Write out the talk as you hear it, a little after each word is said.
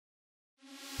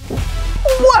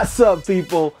What's up,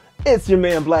 people? It's your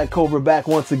man ThaBlackCobra back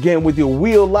once again with your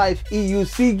Wheel Life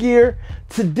EUC gear.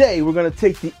 Today we're going to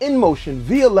take the InMotion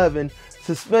V11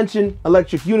 suspension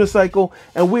electric unicycle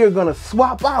and we are going to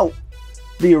swap out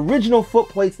the original foot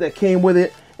plates that came with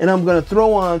it, and I'm going to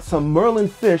throw on some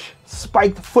Murland Fish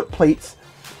spiked foot plates,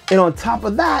 and on top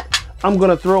of that I'm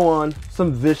going to throw on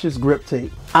some vicious grip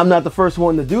tape. I'm not the first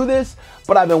one to do this,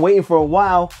 but I've been waiting for a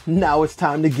while. Now it's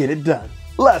time to get it done.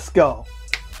 Let's go.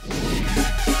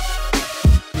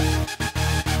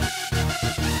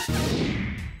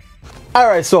 All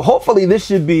right, so hopefully this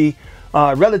should be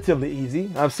relatively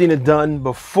easy. I've seen it done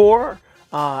before.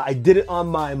 I did it on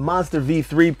my Monster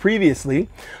V3 previously.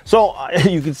 So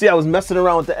you can see I was messing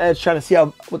around with the edge, trying to see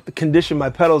what the condition my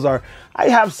pedals are. I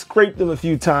have scraped them a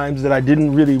few times that I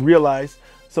didn't really realize.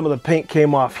 Some of the paint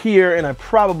came off here, and I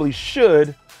probably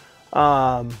should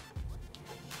probably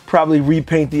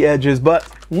repaint the edges, but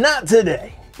not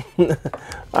today.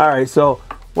 All right, so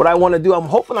what I want to do, I'm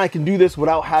hoping I can do this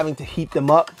without having to heat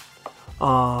them up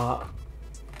to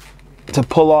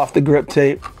pull off the grip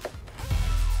tape.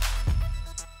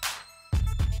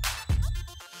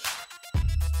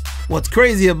 What's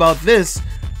crazy about this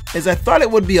is I thought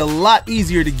it would be a lot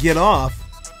easier to get off.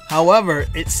 However,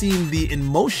 it seemed the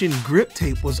InMotion grip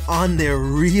tape was on there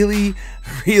really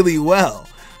well.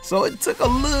 So it took a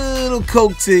little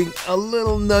coaxing, a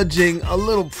little nudging, a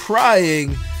little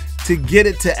prying to get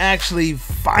it to actually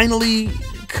finally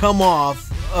come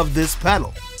off of this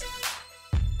pedal.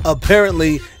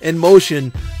 Apparently,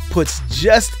 InMotion puts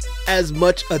just as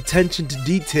much attention to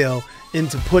detail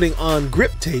into putting on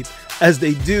grip tape as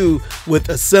they do with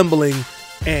assembling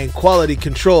and quality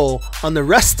control on the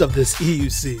rest of this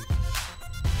EUC.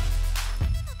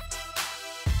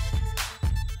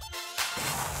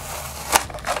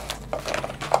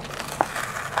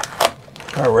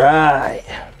 All right.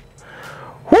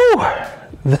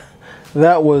 Whew.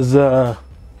 That was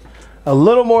a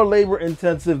little more labor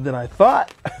intensive than I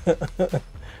thought,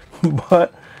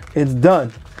 but it's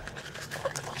done.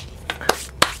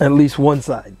 At least one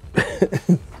side.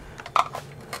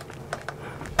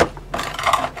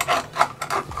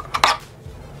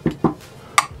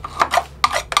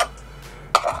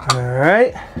 All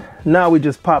right, now we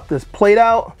just pop this plate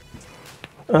out.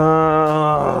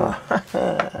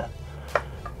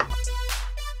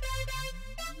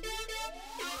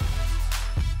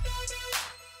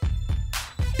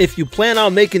 If you plan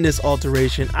on making this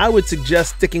alteration, I would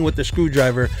suggest sticking with the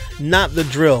screwdriver, not the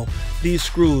drill. These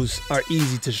screws are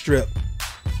easy to strip.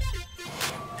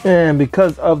 And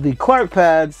because of the Clark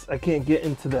pads, I can't get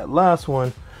into that last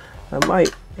one. I'm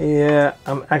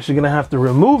actually gonna have to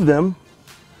remove them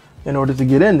in order to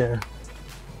get in there.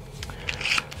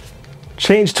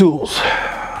 Change tools.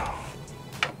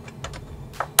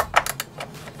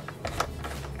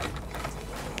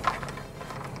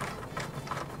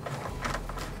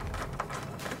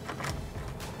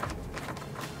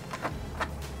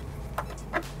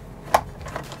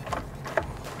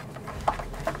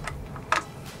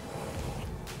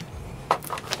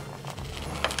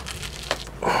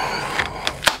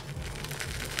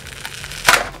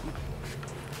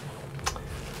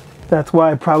 That's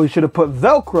why I probably should have put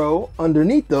Velcro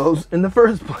underneath those in the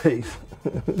first place.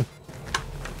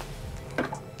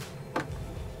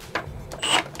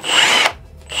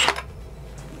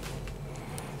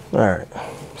 All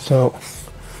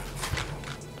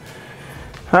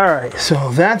right,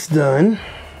 so that's done.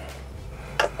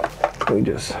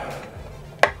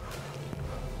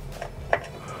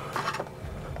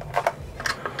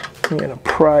 I'm gonna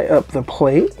pry up the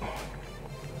plate.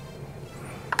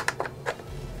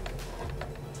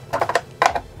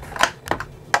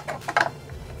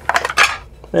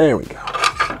 There we go.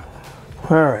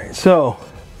 All right, so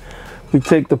we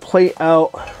take the plate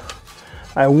out.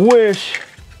 I wish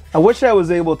I was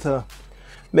able to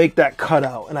make that cut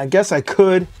out, and I guess I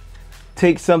could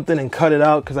take something and cut it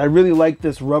out because I really like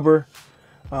this rubber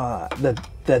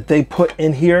that they put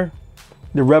in here,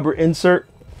 the rubber insert.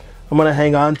 I'm gonna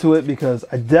hang on to it because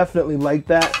I definitely like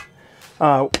that.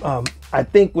 I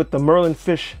think with the Murland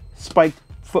Fish spiked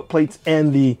foot plates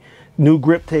and the new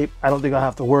grip tape, I don't think I'll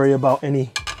have to worry about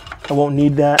any. I won't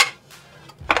need that.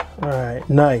 All right,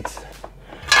 nice.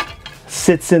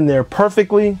 Sits in there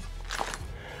perfectly.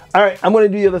 All right, I'm gonna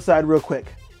do the other side real quick.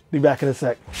 Be back in a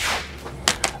sec.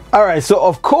 All right, so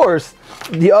of course,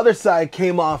 the other side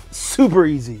came off super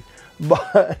easy,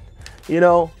 but you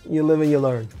know, you live and you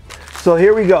learn. So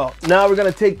here we go. Now we're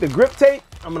gonna take the grip tape.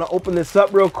 I'm gonna open this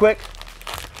up real quick,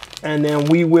 and then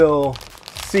we will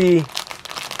see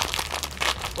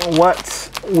what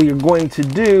we are going to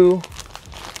do.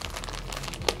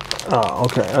 Oh,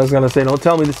 okay. I was gonna say, don't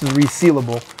tell me this is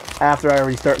resealable. after I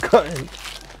already start cutting.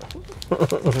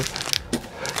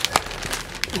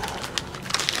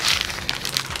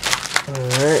 All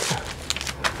right,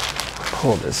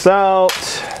 pull this out.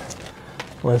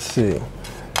 Let's see.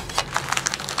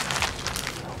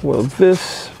 Will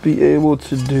this be able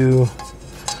to do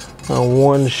on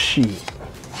one sheet?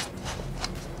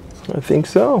 I think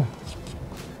so.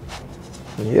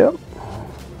 Yep.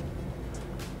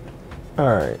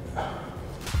 All right.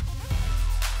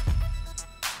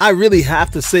 I really have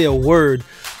to say a word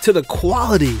to the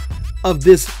quality of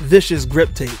this vicious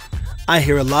grip tape. I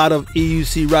hear a lot of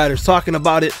EUC riders talking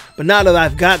about it, but now that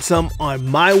I've got some on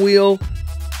my wheel,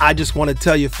 I just want to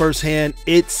tell you firsthand,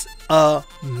 it's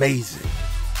amazing.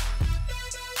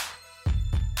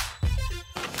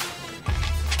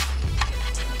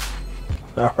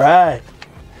 All right.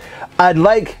 I'd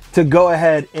like to go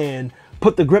ahead and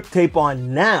put the grip tape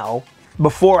on now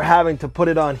before having to put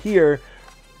it on here,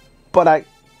 but I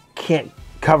can't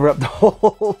cover up the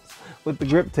holes with the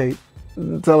grip tape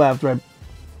until after I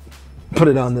put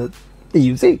it on the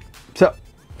EUC. So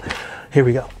here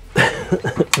we go.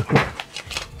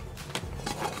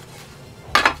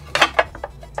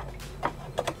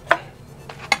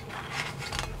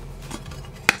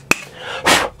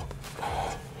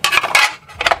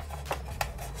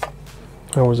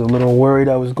 I was a little worried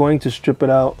I was going to strip it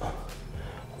out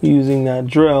using that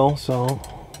drill, so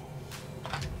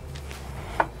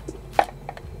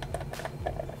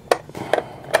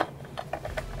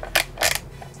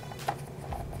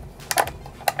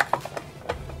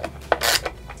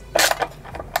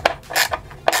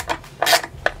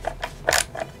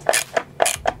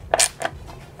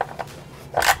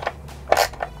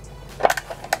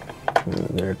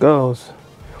there it goes.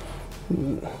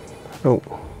 Oh.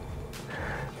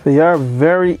 They are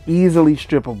very easily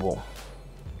strippable.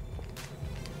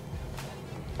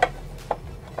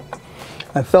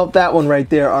 I felt that one right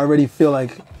there. I already feel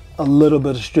like a little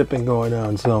bit of stripping going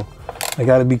on, so I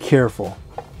got to be careful.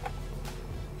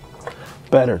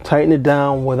 Better tighten it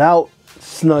down without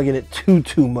snugging it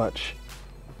too much.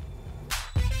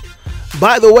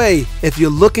 By the way, if you're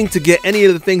looking to get any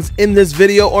of the things in this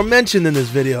video or mentioned in this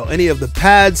video, any of the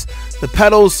pads, the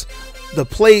pedals, the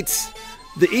plates,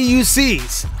 the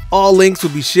EUCs, all links will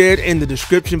be shared in the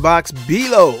description box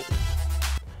below.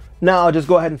 Now I'll just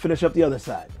go ahead and finish up the other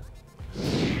side.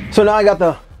 So now I got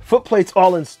the foot plates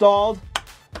all installed,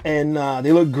 and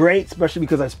they look great, especially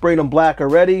because I sprayed them black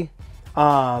already.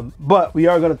 But we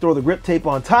are going to throw the grip tape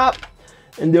on top,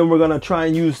 and then we're going to try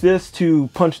and use this to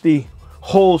punch the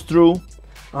holes through.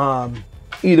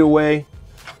 Either way,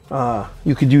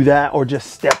 you could do that or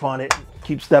just step on it,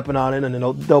 keep stepping on it, and then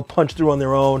they'll punch through on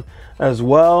their own as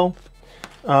well.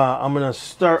 I'm gonna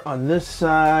start on this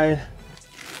side.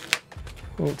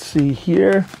 Let's see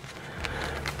here.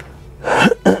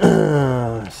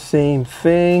 Same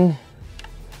thing.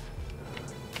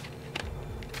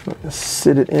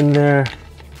 Sit it in there.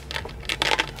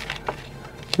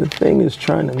 The thing is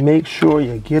trying to make sure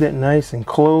you get it nice and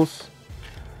close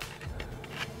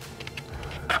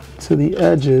to the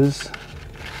edges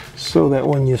so that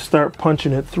when you start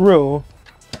punching it through,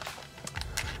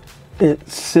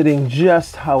 it's sitting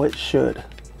just how it should.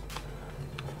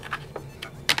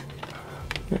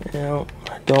 You know,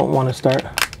 I don't want to start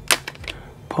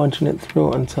punching it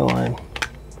through until I'm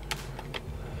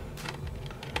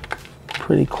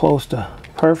pretty close to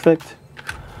perfect,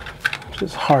 which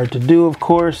is hard to do, of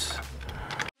course.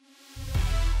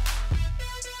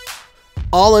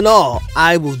 All in all,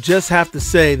 I will just have to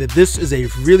say that this is a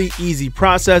really easy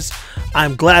process.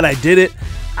 I'm glad I did it.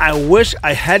 I wish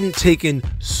I hadn't taken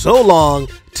so long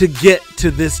to get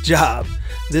to this job.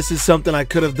 This is something I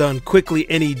could have done quickly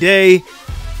any day,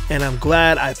 and I'm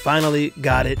glad I finally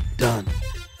got it done.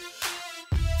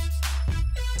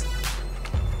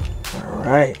 All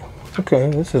right. Okay,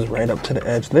 this is right up to the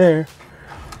edge there.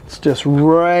 It's just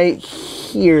right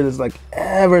here. There's like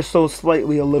ever so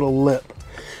slightly a little lip.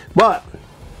 But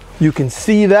you can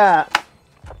see that.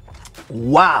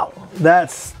 Wow,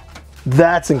 that's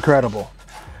incredible.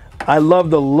 I love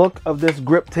the look of this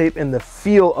grip tape and the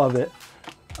feel of it.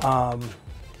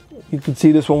 You can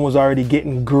see this one was already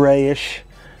getting grayish,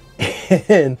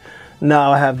 and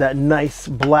now I have that nice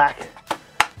black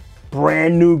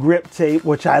brand new grip tape,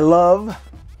 which I love.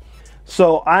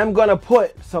 So I'm gonna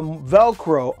put some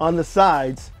Velcro on the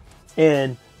sides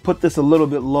and put this a little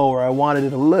bit lower. I wanted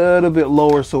it a little bit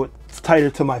lower so it's tighter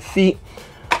to my feet.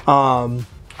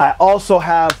 I also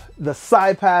have the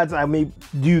side pads. I may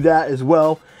do that as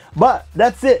well. But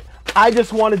that's it. I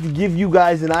just wanted to give you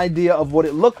guys an idea of what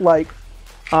it looked like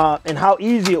and how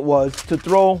easy it was to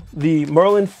throw the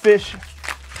Murland Fish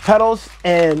pedals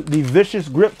and the Vicious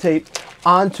grip tape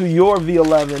onto your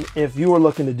V11 if you were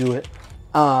looking to do it.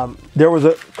 There was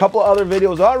a couple of other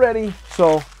videos already,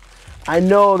 so I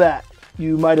know that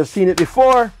you might have seen it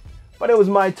before, but it was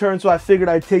my turn, so I figured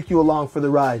I'd take you along for the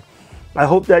ride. I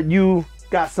hope that you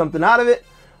got something out of it.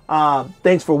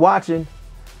 Thanks for watching.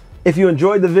 If you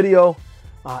enjoyed the video,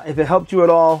 if it helped you at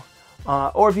all,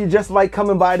 or if you just like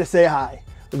coming by to say hi,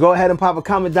 go ahead and pop a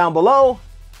comment down below,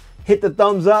 hit the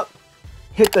thumbs up,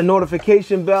 hit the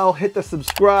notification bell, hit the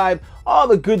subscribe, all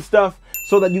the good stuff,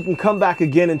 so that you can come back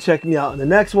again and check me out in the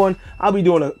next one. I'll be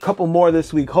doing a couple more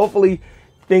this week, hopefully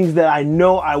things that I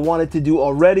know I wanted to do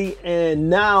already, and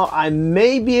now I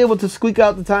may be able to squeak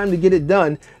out the time to get it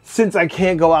done since I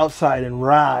can't go outside and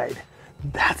ride.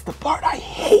 That's the part I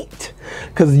hate,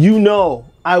 because you know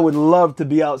I would love to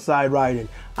be outside riding.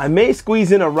 I may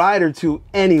squeeze in a ride or two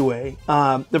anyway.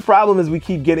 The problem is we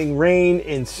keep getting rain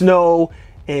and snow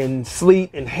and sleet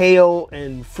and hail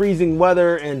and freezing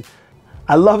weather, and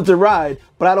I love to ride,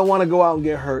 but I don't want to go out and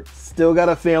get hurt. Still got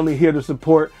a family here to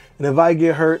support, and if I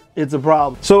get hurt, it's a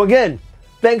problem. So again,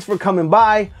 thanks for coming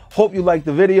by. Hope you liked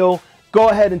the video. Go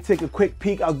ahead and take a quick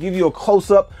peek. I'll give you a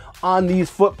close-up on these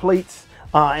foot plates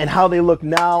and how they look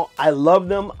now. I love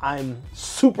them. I'm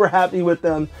super happy with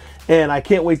them, and I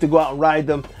can't wait to go out and ride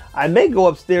them. I may go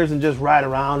upstairs and just ride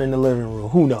around in the living room.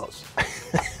 Who knows?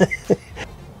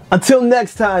 Until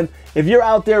next time, if you're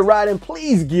out there riding,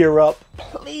 please gear up.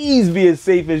 Please be as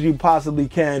safe as you possibly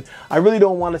can. I really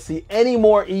don't want to see any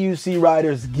more EUC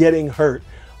riders getting hurt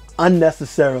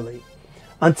unnecessarily.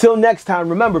 Until next time,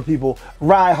 remember people,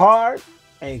 ride hard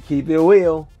and keep it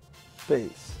real.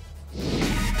 Peace.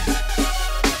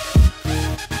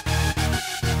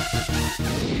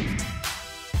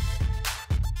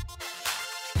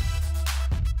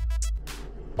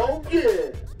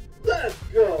 Okay, let's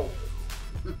go.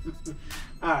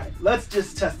 All right, let's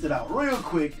just test it out real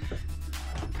quick.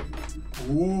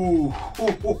 Ooh,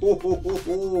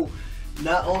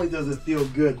 not only does it feel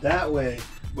good that way,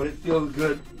 but it feels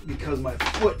good because my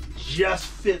foot just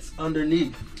fits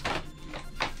underneath.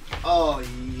 Oh,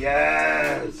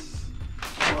 yes.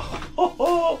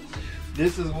 Oh,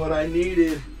 this is what I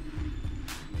needed.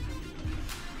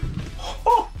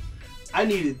 Oh, I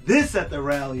needed this at the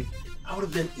rally. I would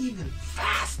have been even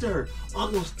faster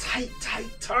on those tight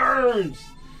turns.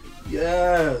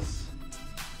 Yes.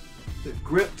 The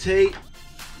grip tape.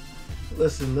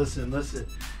 Listen.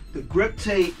 The grip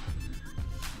tape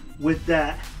with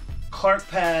that Clark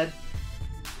pad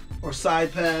or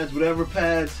side pads, whatever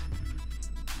pads,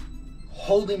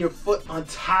 holding your foot on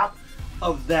top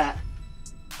of that,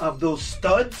 of those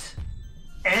studs,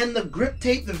 and the grip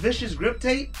tape, the Vicious grip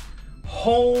tape,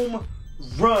 home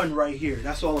run right here.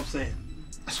 That's all I'm saying.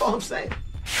 That's all I'm saying.